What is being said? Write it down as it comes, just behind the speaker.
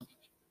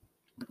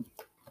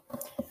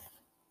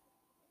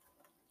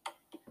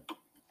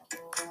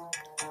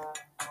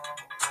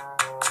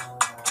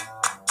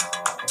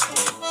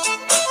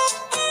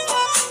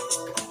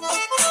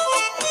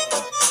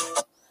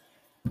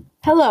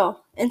Hello,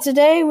 and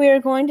today we are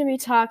going to be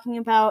talking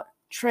about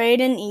trade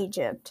in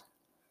Egypt.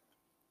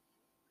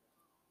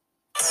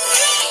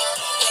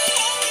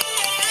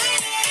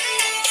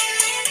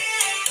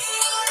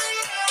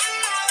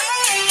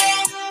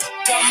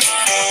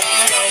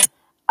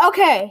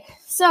 Okay,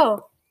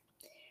 so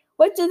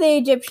what did the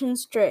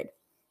Egyptians trade?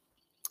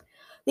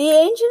 The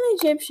ancient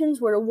Egyptians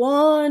were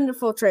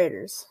wonderful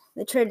traders.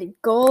 They traded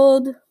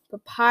gold,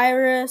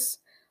 papyrus,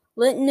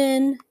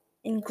 linen,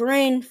 and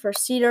grain for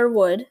cedar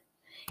wood,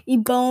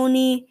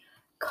 ebony,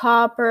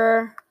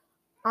 copper,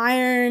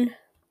 iron,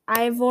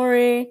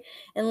 ivory,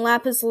 and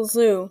lapis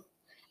lazuli,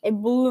 a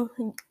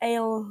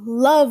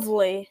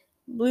lovely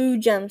blue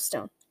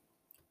gemstone.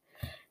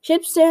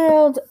 Ships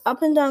sailed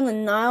up and down the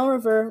Nile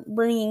River,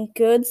 bringing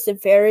goods to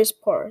various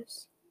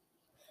ports.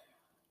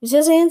 Does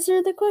this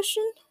answer the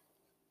question?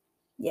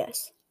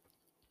 Yes.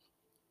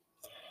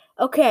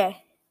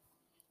 Okay,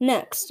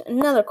 next,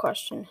 another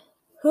question.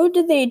 Who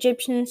did the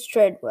Egyptians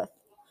trade with?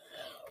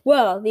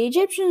 Well, the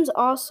Egyptians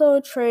also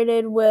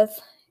traded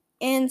with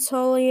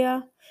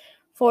Anatolia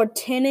for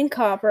tin and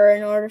copper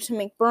in order to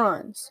make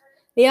bronze.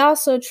 They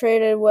also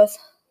traded with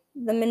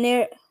the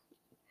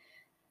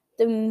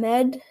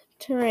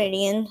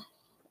Mediterranean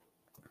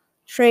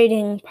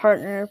trading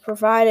partner,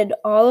 provided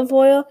olive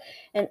oil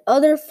and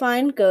other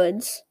fine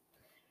goods.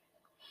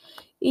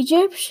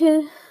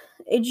 Egyptians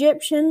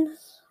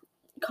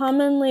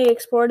commonly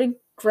exported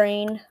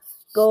grain,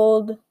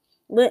 gold,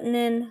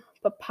 linen,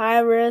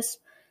 papyrus,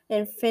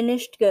 and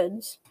finished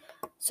goods,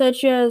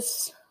 such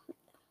as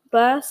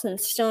glass and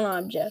stone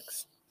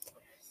objects.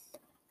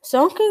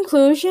 So in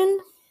conclusion,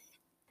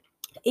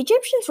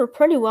 Egyptians were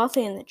pretty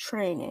wealthy in the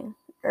trading.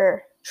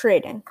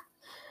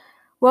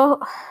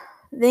 Well,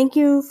 thank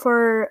you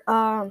for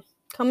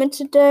coming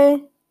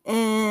today,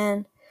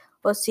 and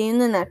we'll see you in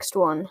the next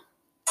one.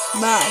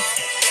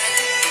 Bye.